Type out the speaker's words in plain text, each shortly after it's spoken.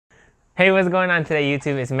Hey, what's going on today,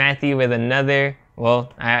 YouTube? It's Matthew with another,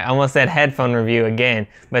 well, I almost said headphone review again,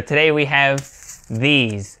 but today we have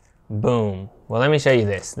these. Boom. Well, let me show you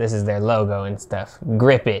this. This is their logo and stuff.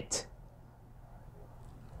 Grip-iT.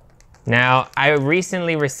 Now, I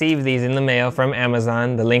recently received these in the mail from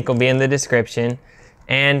Amazon. The link will be in the description.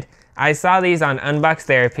 And I saw these on Unbox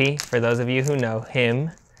Therapy, for those of you who know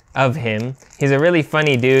him. He's a really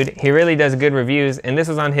funny dude. He really does good reviews, and this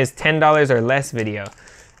was on his $10 or less video.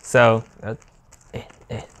 So,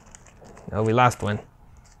 oh, we lost one.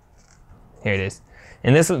 Here it is.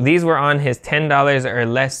 And these were on his $10 or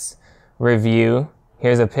less review.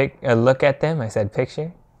 Here's a look at them. I said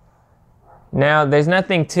picture. Now, there's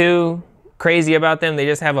nothing too crazy about them. They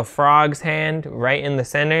just have a frog's hand right in the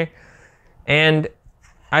center. And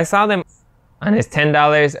I saw them on his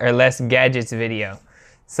 $10 or less gadgets video.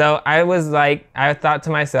 So I thought to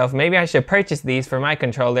myself, maybe I should purchase these for my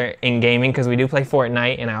controller in gaming, because we do play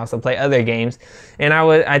Fortnite and I also play other games. And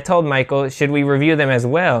I told Michael, should we review them as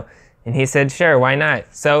well? And he said, sure, why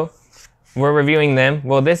not? So we're reviewing them.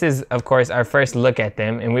 Well, this is, of course, our first look at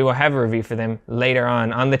them, and we will have a review for them later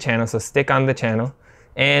on the channel, so stick on the channel.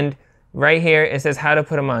 And right here, it says how to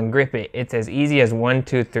put them on. Grip-iT. It's as easy as 1,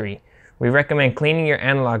 2, 3. We recommend cleaning your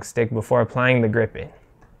analog stick before applying the Grip-iT.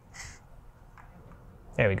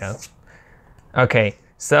 There we go. Okay,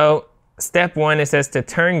 so step 1, it says to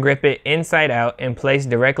turn Grip-iT inside out and place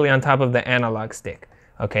directly on top of the analog stick.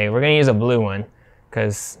 Okay, we're gonna use a blue one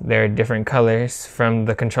because there are different colors from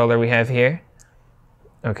the controller we have here.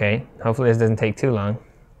 Okay, hopefully this doesn't take too long.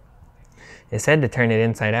 It said to turn it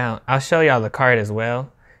inside out. I'll show y'all the card as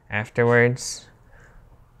well afterwards.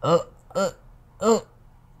 Oh.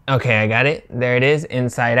 Okay, I got it. There it is,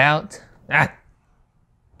 inside out. Ah,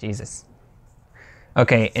 Jesus.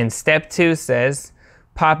 Okay, and step 2 says,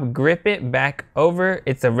 pop Grip-iT back over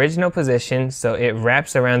its original position so it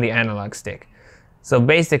wraps around the analog stick. So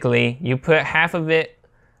basically, you put half of it,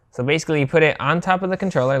 you put it on top of the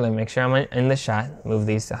controller. Let me make sure I'm in the shot. Move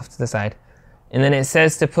these off to the side. And then it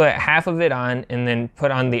says to put half of it on and then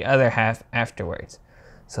put on the other half afterwards.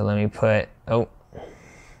 So let me put, oh.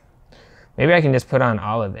 Maybe I can just put on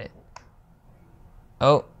all of it.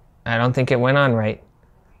 Oh, I don't think it went on right.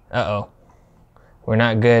 Uh-oh. We're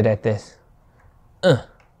not good at this.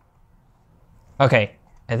 Okay,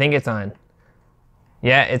 I think it's on.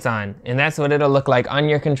 Yeah, it's on. And that's what it'll look like on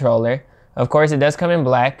your controller. Of course, it does come in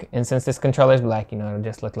black, and since this controller is black, you know, it'll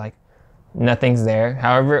just look like nothing's there.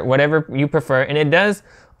 However, whatever you prefer. And it does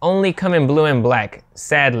only come in blue and black,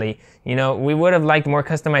 sadly. You know, we would have liked more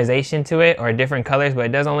customization to it or different colors, but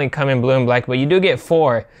it does only come in blue and black. But you do get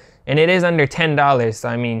 4, and it is under $10, so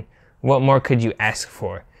I mean, what more could you ask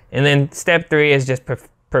for? And then step 3 is just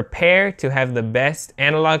prepare to have the best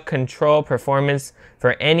analog control performance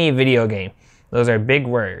for any video game. Those are big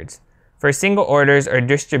words. For single orders or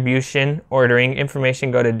distribution ordering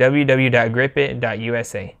information, go to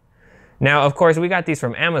www.gripit.usa. Now, of course, we got these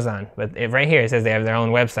from Amazon, but right here it says they have their own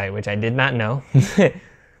website, which I did not know.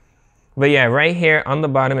 But yeah, right here on the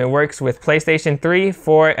bottom, it works with PlayStation 3,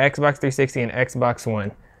 4, Xbox 360, and Xbox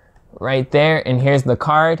One. Right there, and here's the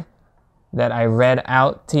card that I read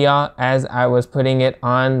out to y'all as I was putting it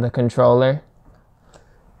on the controller.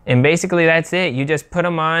 And basically that's it. You just put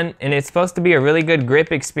them on, and it's supposed to be a really good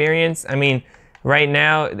grip experience. I mean, right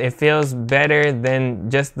now it feels better than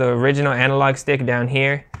just the original analog stick down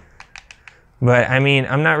here. But I mean,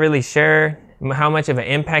 I'm not really sure how much of an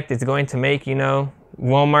impact it's going to make. You know,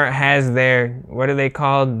 Walmart has their, what are they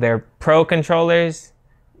called? Their pro controllers.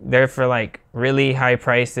 They're for like really high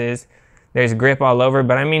prices. There's grip all over,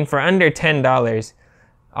 but I mean, for under $10,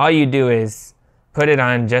 all you do is put it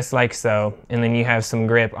on just like so, and then you have some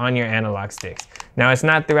grip on your analog sticks. Now, it's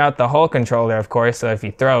not throughout the whole controller, of course, so if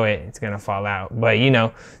you throw it, it's gonna fall out. But you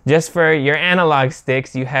know, just for your analog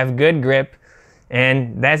sticks, you have good grip,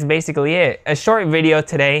 and that's basically it. A short video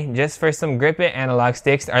today, just for some Grip-iT analog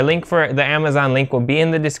sticks. Our link for the Amazon link will be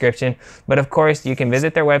in the description, but of course, you can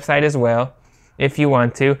visit their website as well if you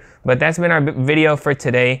want to. But that's been our video for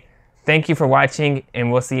today. Thank you for watching,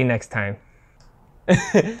 and we'll see you next time.